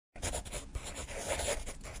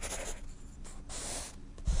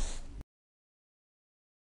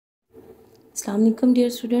Assalamualaikum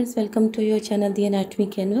dear students, welcome to your channel The Anatomy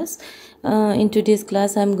Canvas. In today's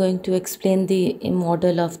class I am going to explain the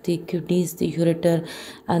model of the kidneys, the ureter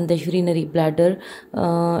and the urinary bladder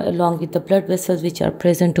along with the blood vessels which are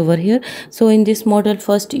present over here. So in this model,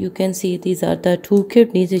 first you can see these are the two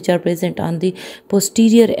kidneys which are present on the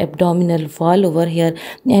posterior abdominal wall over here,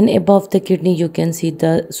 and above the kidney you can see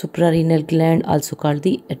the suprarenal gland, also called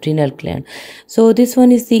the adrenal gland. So this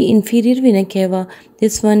one is the inferior vena cava,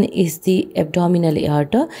 this one is the abdominal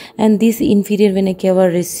aorta, and this inferior vena cava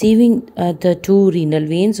receiving the two renal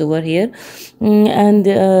veins over here, and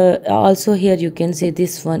also here you can see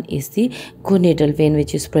this one is the gonadal vein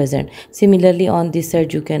which is present. Similarly on this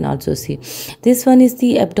side you can also see this one is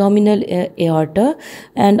the abdominal aorta,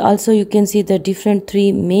 and also you can see the different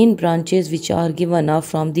three main branches which are given off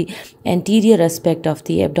from the anterior aspect of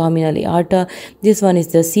the abdominal aorta. This one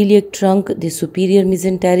is the celiac trunk, the superior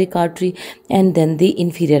mesenteric artery, and then the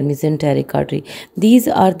inferior mesenteric artery. These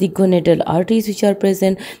are the gonadal arteries which are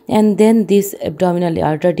present, and then this abdominal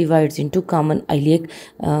aorta divides into common iliac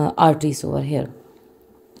arteries over here.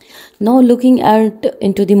 Now looking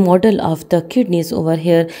into the model of the kidneys over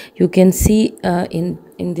here, you can see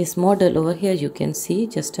in this model over here, you can see,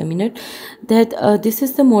 just a minute, that this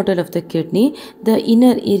is the model of the kidney. The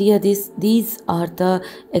inner area, these are the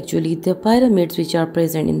actually the pyramids which are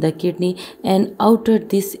present in the kidney, and outer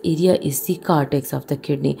this area is the cortex of the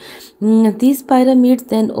kidney. These pyramids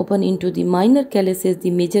then open into the minor calyces,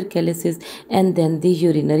 the major calyces, and then the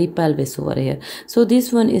urinary pelvis over here. So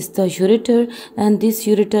this one is the ureter, and this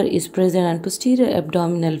ureter is present on posterior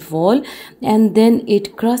abdominal wall, and then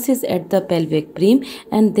it crosses at the pelvic brim,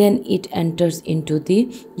 and then it enters into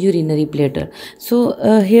the urinary bladder. So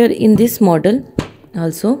here in this model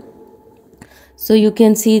also, so you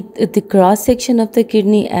can see the cross section of the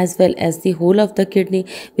kidney as well as the whole of the kidney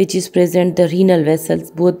which is present, the renal vessels,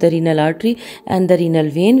 both the renal artery and the renal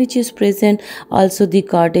vein which is present, also the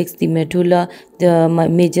cortex, the medulla, the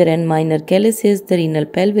major and minor calyces, the renal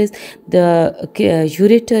pelvis, the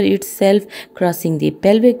ureter itself crossing the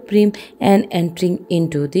pelvic brim and entering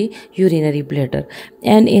into the urinary bladder.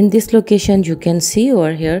 And in this location you can see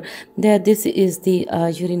over here that this is the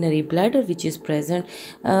urinary bladder which is present.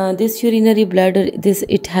 This urinary bladder,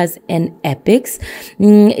 it has an apex,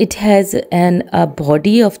 it has a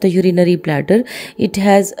body of the urinary bladder, it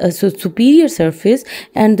has a superior surface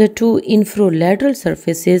and the two infralateral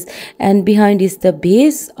surfaces, and behind is the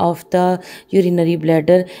base of the urinary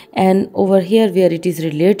bladder, and over here where it is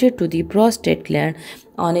related to the prostate gland,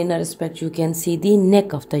 on inner aspect you can see the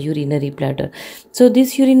neck of the urinary bladder. So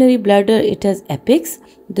this urinary bladder, it has apex,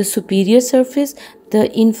 the superior surface, the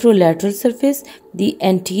infralateral surface, the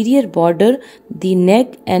anterior border, the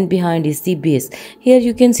neck, and behind is the base. Here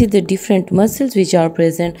you can see the different muscles which are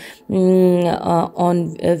present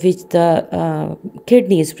on which the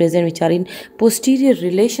kidney is present, which are in posterior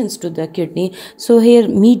relations to the kidney. So here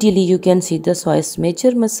medially you can see the psoas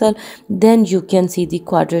major muscle, then you can see the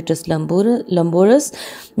quadratus lumborum,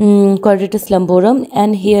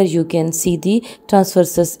 and here you can see the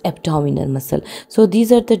transversus abdominal muscle. So these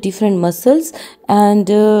are the different muscles and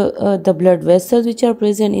the blood vessels which are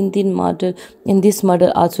present in this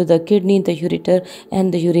model, also the kidney, the ureter,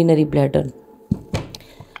 and the urinary bladder.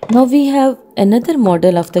 Now we have another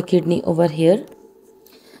model of the kidney over here.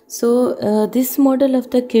 So this model of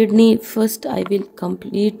the kidney, first I will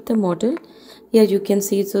complete the model. Here you can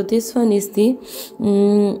see, so this one is the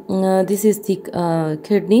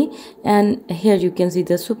kidney, and here you can see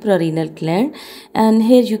the suprarenal gland, and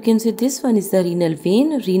here you can see this one is the renal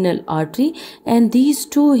vein, renal artery, and these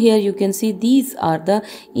two here you can see these are the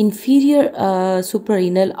inferior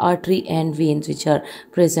suprarenal artery and veins which are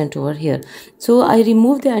present over here. So I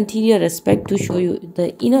remove the anterior aspect to show you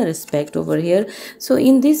the inner aspect over here. So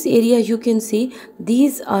in this area you can see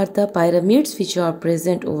these are the pyramids which are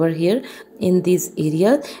present over here in this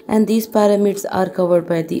area, and these pyramids are covered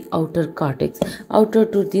by the outer cortex. Outer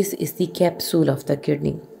to this is the capsule of the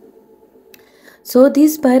kidney. So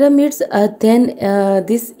these pyramids,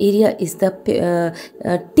 this area is the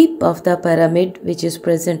tip of the pyramid which is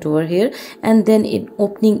present over here, and then it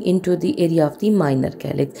opening into the area of the minor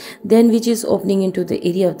calyx, then which is opening into the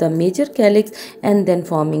area of the major calyx, and then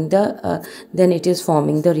forming the then it is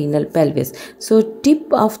forming the renal pelvis. So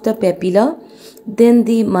tip of the papilla, then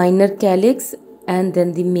the minor calyx, and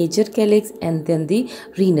then the major calyx, and then the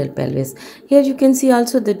renal pelvis. Here you can see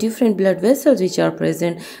also the different blood vessels which are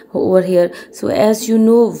present over here. So as you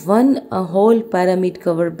know, one whole pyramid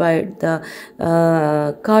covered by the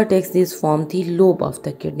cortex, this form the lobe of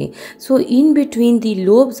the kidney. So in between the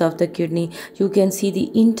lobes of the kidney you can see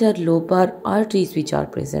the interlobar arteries which are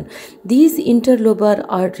present. These interlobar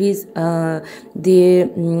arteries they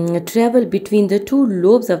travel between the two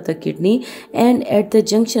lobes of the kidney, and at the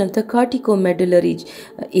junction of the corticomedullary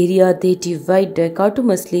area they divide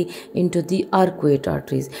dichotomously into the arcuate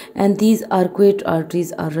arteries, and these arcuate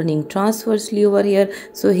arteries are running transversely over here.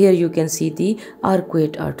 So here you can see the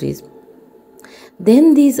arcuate arteries.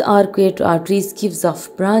 Then these arcuate arteries gives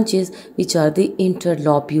off branches which are the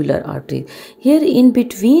interlobular arteries. Here in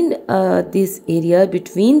between this area,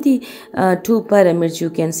 between the two pyramids,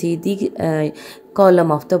 you can see the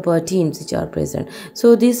column of the Bertines which are present.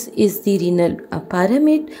 So this is the renal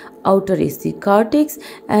pyramid, outer is the cortex,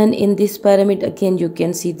 and in this pyramid again you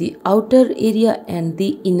can see the outer area and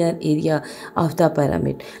the inner area of the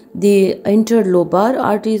pyramid. The interlobar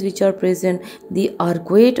arteries which are present, the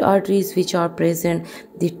arcuate arteries which are present,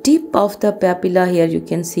 the tip of the papilla, here you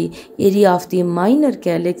can see area of the minor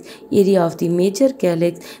calyx, area of the major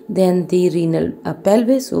calyx, then the renal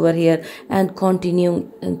pelvis over here, and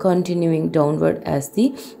continuing downward as the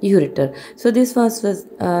ureter. So this was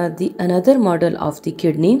the another model of the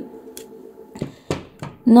kidney.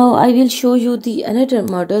 Now I will show you the another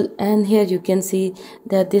model, and here you can see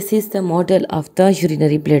that this is the model of the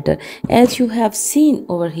urinary bladder, as you have seen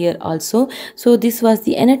over here also. So this was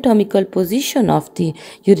the anatomical position of the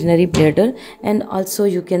urinary bladder, and also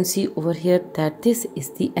you can see over here that this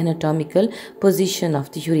is the anatomical position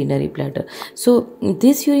of the urinary bladder. So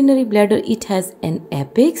this urinary bladder, it has an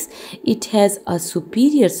apex, it has a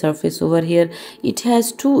superior surface over here, it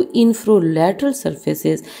has two infralateral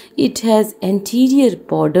surfaces, it has anterior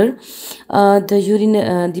border,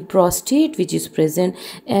 the prostate which is present,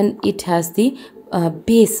 and it has the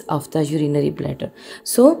base of the urinary bladder.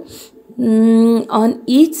 So on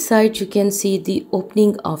each side you can see the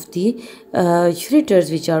opening of the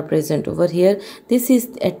ureters which are present over here. This is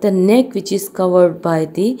at the neck, which is covered by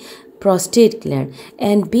the prostate gland,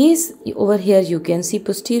 and base over here you can see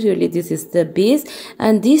posteriorly, this is the base,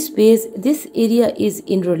 and this area is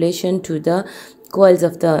in relation to the coils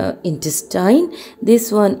of the intestine.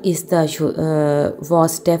 This one is the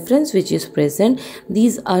vas deferens which is present.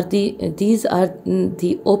 These are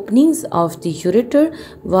the openings of the ureter,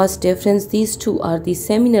 vas deferens. These two are the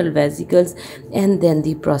seminal vesicles, and then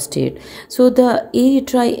the prostate. So the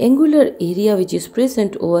triangular area which is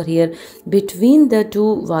present over here between the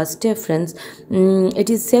two vas deferens, it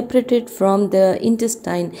is separated from the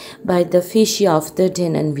intestine by the fascia of the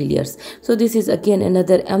Denonvilliers. So this is again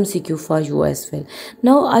another MCQ for you as well.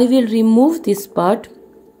 Now I will remove this part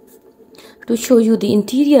to show you the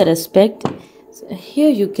interior aspect. So here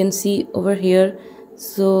you can see over here,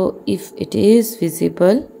 so if it is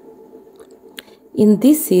visible in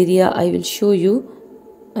this area, I will show you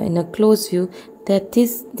in a close view that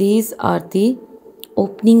these are the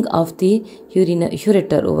opening of the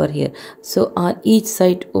ureter over here. So on each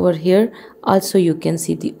side over here also you can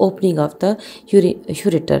see the opening of the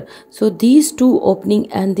ureter. So these two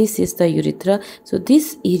opening, and this is the urethra. So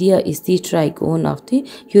this area is the trigone of the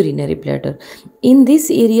urinary bladder. In this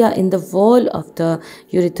area, in the wall of the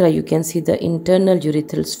urethra, you can see the internal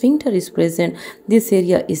urethral sphincter is present. This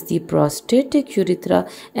area is the prostatic urethra,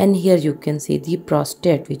 and here you can see the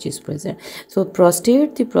prostate which is present. So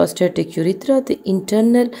prostate, the prostatic urethra, the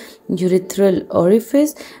internal urethral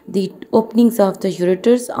orifice, the openings of the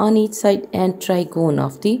ureters on each side, and trigone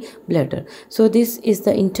of the bladder. So this is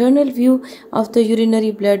the internal view of the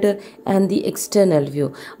urinary bladder and the external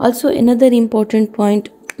view. Also another important point,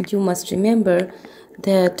 you must remember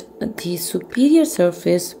that the superior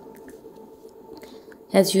surface,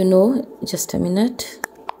 as you know, just a minute,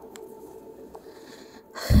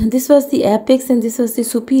 this was the apex and this was the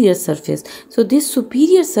superior surface. So this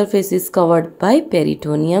superior surface is covered by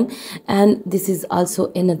peritoneum, and this is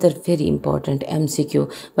also another very important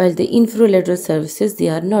MCQ, while the infralateral surfaces, they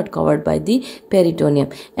are not covered by the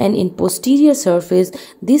peritoneum. And in posterior surface,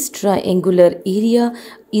 this triangular area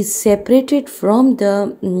is separated from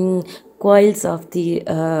the coils of the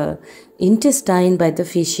intestine by the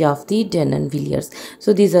fascia of the Denonvilliers.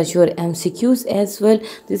 So these are your MCQs as well.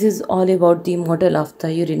 This is all about the model of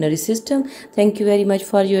the urinary system. Thank you very much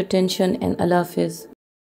for your attention, and Allah Hafiz.